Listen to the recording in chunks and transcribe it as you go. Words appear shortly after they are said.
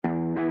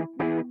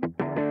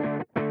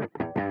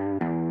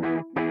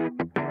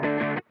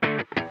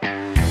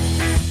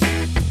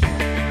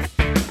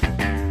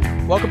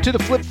Welcome to the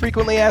Flip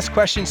Frequently Asked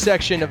Questions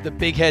section of the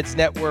BigHeads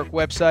Network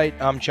website.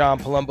 I'm John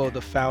Palumbo, the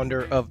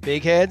founder of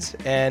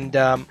BigHeads, and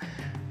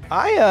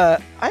I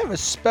have a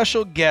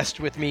special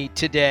guest with me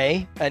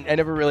today. I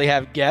never really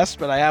have guests,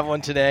 but I have one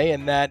today,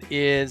 and that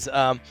is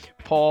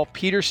Paul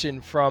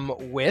Peterson from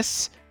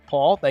WISS.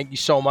 Paul, thank you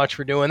so much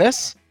for doing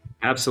this.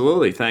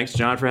 Absolutely. Thanks,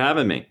 John, for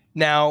having me.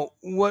 Now,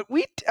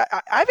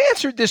 I've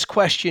answered this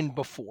question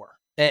before,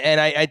 and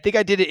I think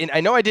I did it.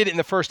 I know I did it in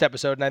the first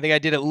episode, and I think I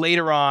did it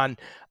later on.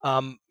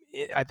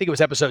 I think it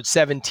was episode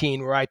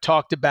 17 where I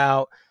talked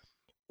about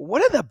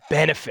what are the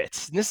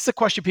benefits? And this is a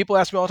question people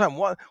ask me all the time.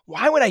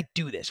 Why would I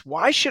do this?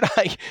 Why should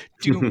I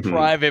do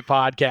private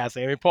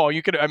podcasting? I mean, Paul,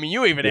 you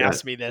even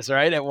asked me this,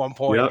 right? At one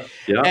point.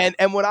 Yep.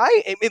 And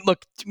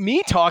look,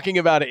 me talking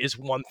about it is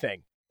one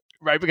thing,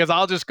 right? Because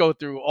I'll just go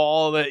through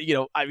all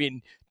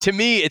the, to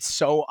me, it's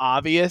so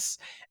obvious.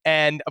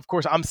 And of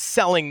course, I'm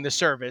selling the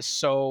service,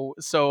 so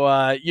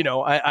I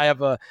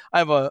have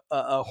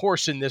a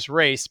horse in this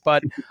race.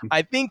 But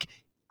I think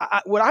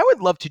what I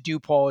would love to do,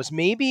 Paul, is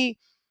maybe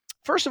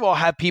first of all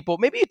have people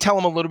maybe you tell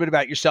them a little bit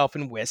about yourself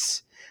and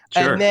WISS,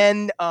 sure. And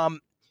then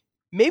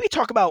maybe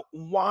talk about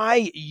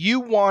why you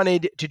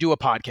wanted to do a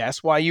podcast,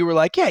 why you were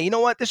like, yeah, you know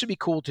what, this would be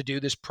cool to do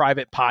this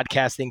private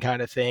podcasting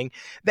kind of thing.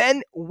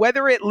 Then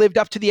whether it lived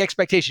up to the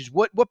expectations,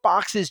 what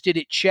boxes did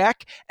it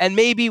check, and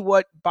maybe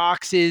what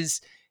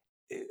boxes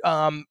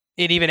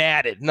it even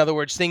added. In other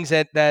words, things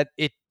that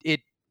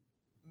it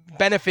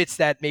benefits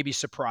that maybe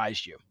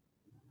surprised you.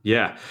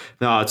 Yeah,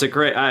 no, it's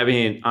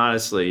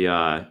honestly,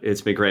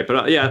 it's been great.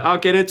 But I'll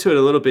get into it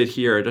a little bit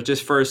here.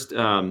 Just first,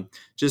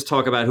 just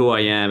talk about who I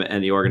am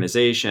and the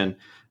organization.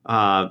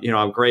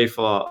 I'm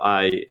grateful.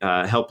 I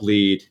help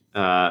lead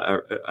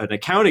an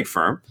accounting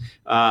firm,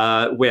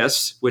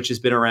 WISS, which has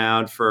been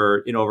around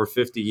for over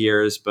 50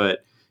 years.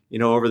 But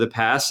over the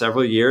past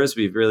several years,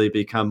 we've really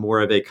become more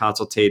of a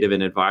consultative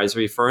and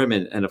advisory firm.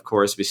 And of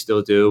course, we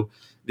still do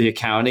the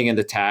accounting and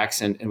the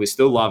tax, and we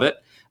still love it.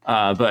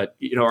 But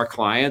our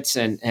clients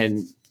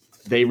and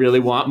they really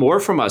want more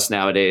from us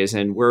nowadays,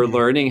 and we're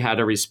learning how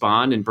to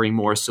respond and bring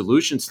more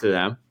solutions to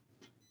them.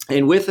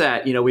 And with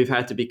that, we've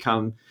had to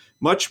become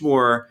much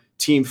more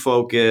team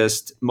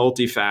focused,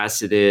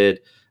 multifaceted,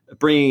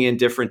 bringing in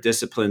different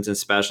disciplines and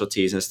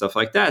specialties and stuff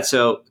like that.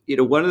 So,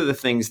 one of the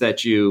things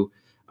that you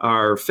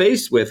are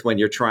faced with when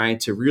you're trying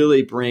to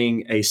really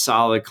bring a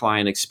solid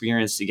client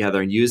experience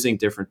together and using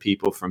different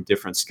people from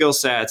different skill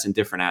sets and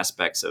different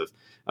aspects of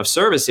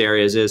service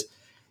areas is,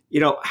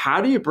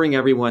 how do you bring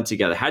everyone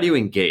together? How do you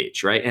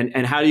engage, right?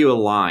 And how do you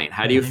align?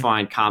 How do you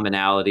find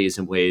commonalities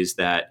and ways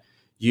that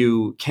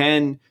you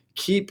can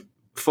keep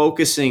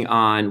focusing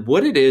on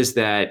what it is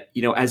that,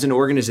 as an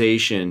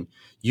organization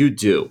you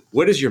do?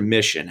 What is your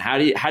mission? How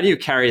do you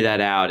carry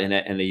that out in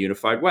a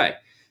unified way?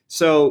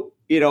 So,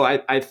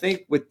 I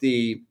think with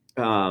the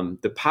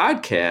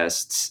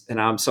podcasts, and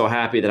I'm so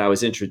happy that I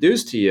was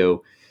introduced to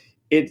you,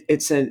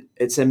 it's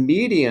a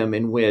medium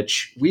in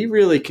which we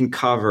really can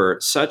cover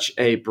such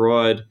a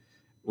broad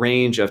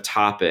range of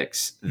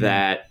topics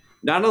that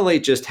not only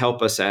just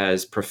help us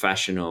as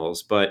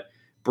professionals, but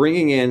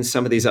bringing in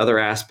some of these other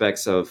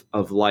aspects of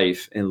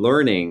life and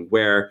learning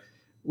where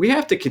we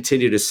have to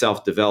continue to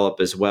self-develop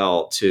as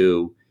well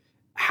to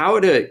how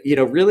to,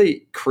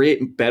 really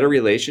create better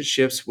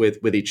relationships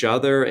with each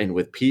other and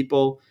with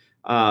people.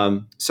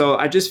 So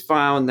I just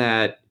found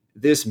that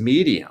this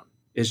medium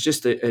is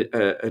just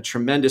a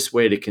tremendous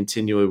way to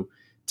continue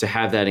to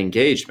have that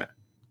engagement.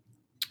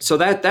 So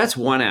that's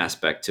one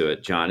aspect to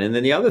it, John. And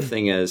then the other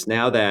thing is,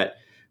 now that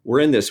we're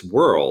in this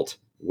world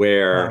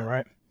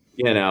where,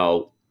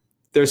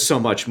 there's so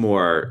much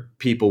more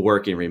people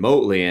working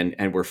remotely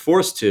and we're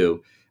forced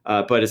to,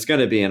 but it's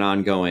going to be an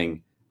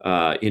ongoing,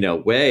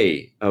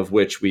 way of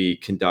which we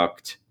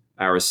conduct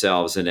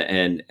ourselves and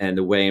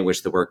the way in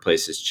which the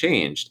workplace has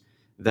changed,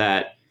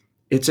 that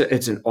it's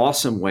an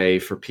awesome way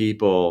for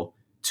people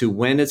to,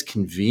 when it's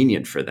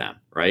convenient for them,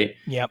 right?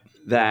 Yep.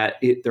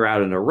 That they're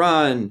out on a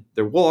run,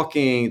 they're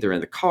walking, they're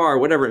in the car,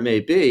 whatever it may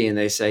be, and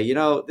they say,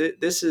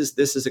 this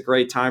is a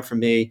great time for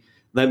me.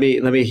 Let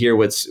me hear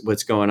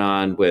what's going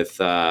on with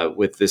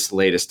this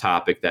latest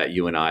topic that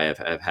you and I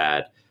have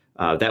had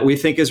that we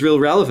think is real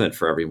relevant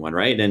for everyone,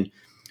 right? And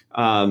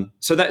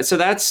so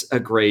that's a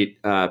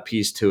great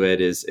piece to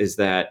it is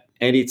that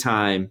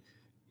anytime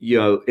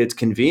it's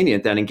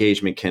convenient, that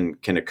engagement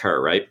can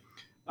occur, right?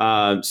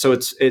 So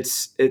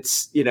it's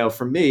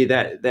for me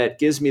that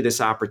gives me this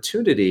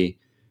opportunity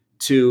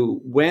to,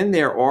 when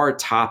there are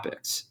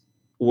topics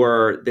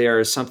or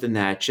there's something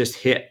that just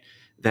hit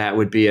that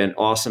would be an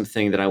awesome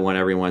thing that I want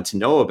everyone to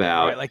know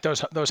about. Right, like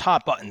those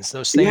hot buttons,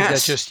 those things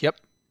that just, yep.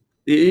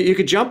 You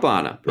could jump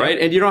on them, right?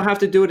 And you don't have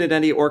to do it in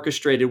any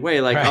orchestrated way.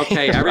 Like,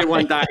 okay,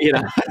 everyone,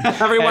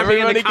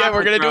 everyone again,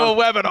 we're going to do a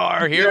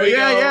webinar. Here we go.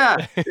 Yeah.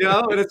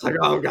 And it's like,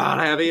 oh God,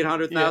 I have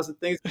 800,000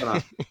 things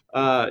going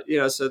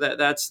on. So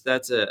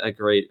that's a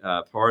great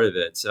part of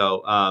it.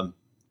 So,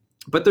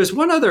 but there's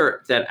one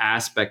other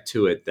aspect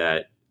to it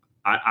that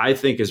I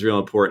think is real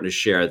important to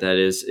share. That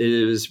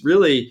is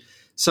really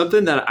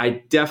something that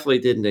I definitely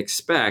didn't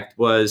expect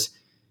was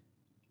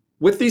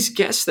with these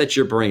guests that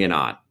you're bringing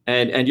on,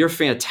 and you're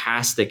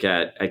fantastic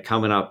at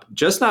coming up,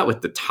 just not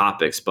with the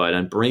topics, but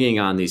on bringing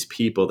on these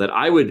people that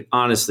I would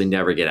honestly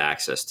never get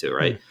access to,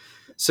 right?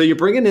 So you're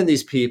bringing in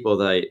these people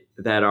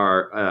that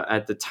are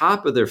at the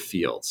top of their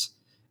fields,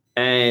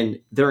 and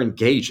they're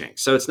engaging.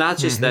 So it's not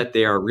just that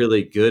they are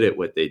really good at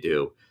what they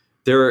do;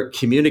 they're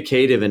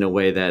communicative in a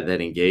way that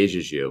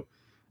engages you.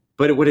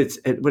 But what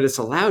it's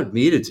allowed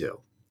me to do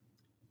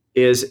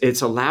is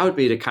it's allowed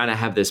me to kind of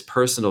have this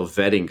personal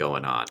vetting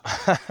going on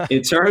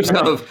in terms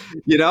of,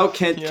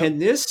 can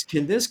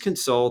this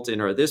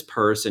consultant or this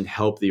person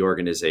help the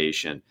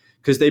organization?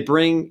 Because they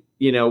bring,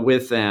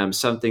 with them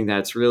something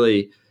that's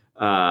really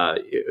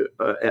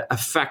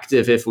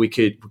effective if we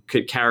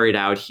could carry it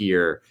out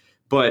here.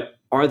 But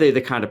are they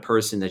the kind of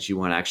person that you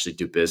want to actually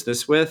do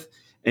business with?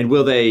 And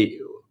will they,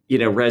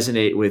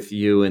 resonate with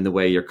you in the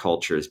way your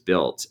culture is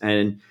built?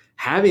 And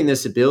having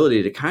this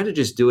ability to kind of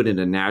just do it in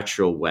a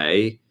natural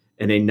way,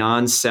 in a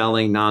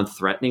non-selling,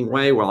 non-threatening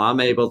way, while I'm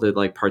able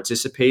to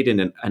participate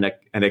in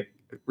a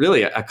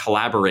really a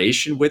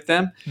collaboration with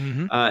them,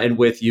 and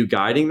with you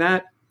guiding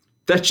that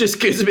just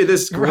gives me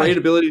this great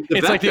ability to vet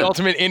It's like the them.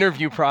 ultimate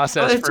interview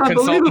process It's for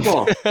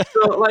unbelievable. consultants.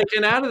 So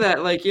and out of that,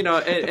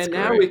 and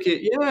now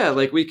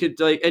great. we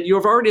could and you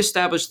have already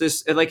established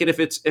this, and if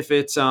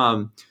it's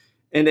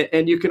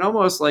and you can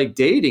almost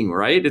dating,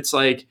 right? It's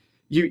like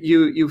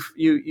you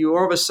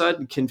all of a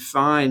sudden can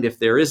find if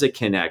there is a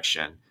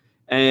connection,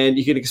 and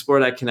you can explore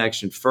that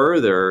connection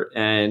further.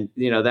 And,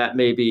 that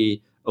may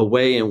be a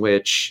way in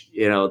which,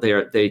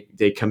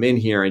 they come in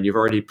here and you've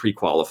already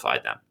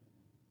pre-qualified them.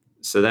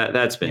 So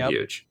that's been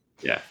huge.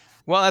 Yeah.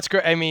 Well, that's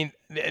great. I mean,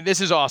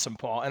 this is awesome,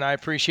 Paul. And I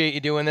appreciate you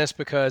doing this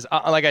because,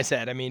 like I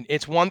said, I mean,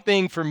 it's one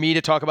thing for me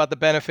to talk about the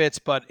benefits,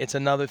 but it's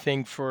another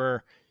thing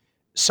for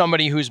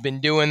somebody who's been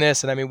doing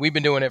this. And I mean, we've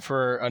been doing it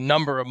for a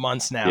number of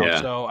months now.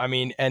 Yeah. So, I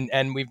mean,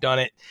 and we've done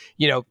it,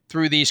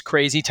 through these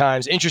crazy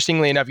times.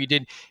 Interestingly enough,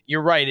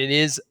 you're right. It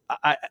is.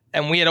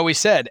 And we had always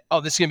said,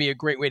 this is going to be a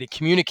great way to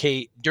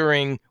communicate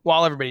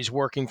while everybody's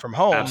working from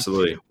home.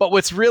 Absolutely. But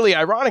what's really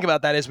ironic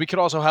about that is we could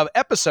also have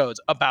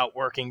episodes about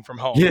working from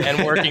home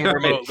and working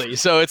remotely.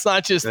 So it's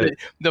not just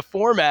the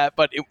format,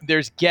 but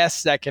there's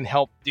guests that can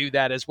help do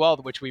that as well,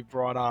 which we've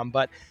brought on.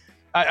 But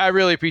I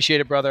really appreciate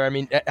it, brother. I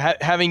mean,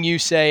 having you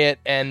say it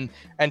and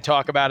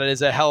talk about it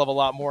is a hell of a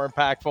lot more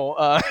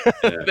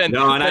impactful than.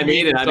 No, and I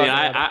mean it. I mean,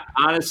 I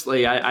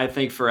honestly, I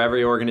think for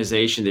every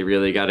organization, they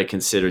really got to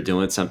consider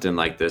doing something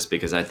like this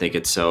because I think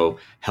it's so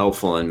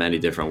helpful in many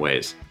different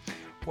ways.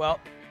 Well,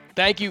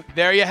 thank you.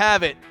 There you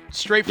have it.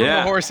 Straight from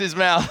the horse's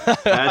mouth.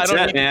 That's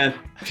it, man.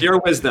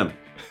 Pure wisdom.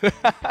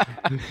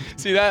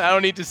 See that? I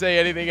don't need to say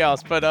anything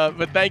else, but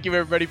thank you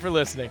everybody for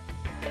listening.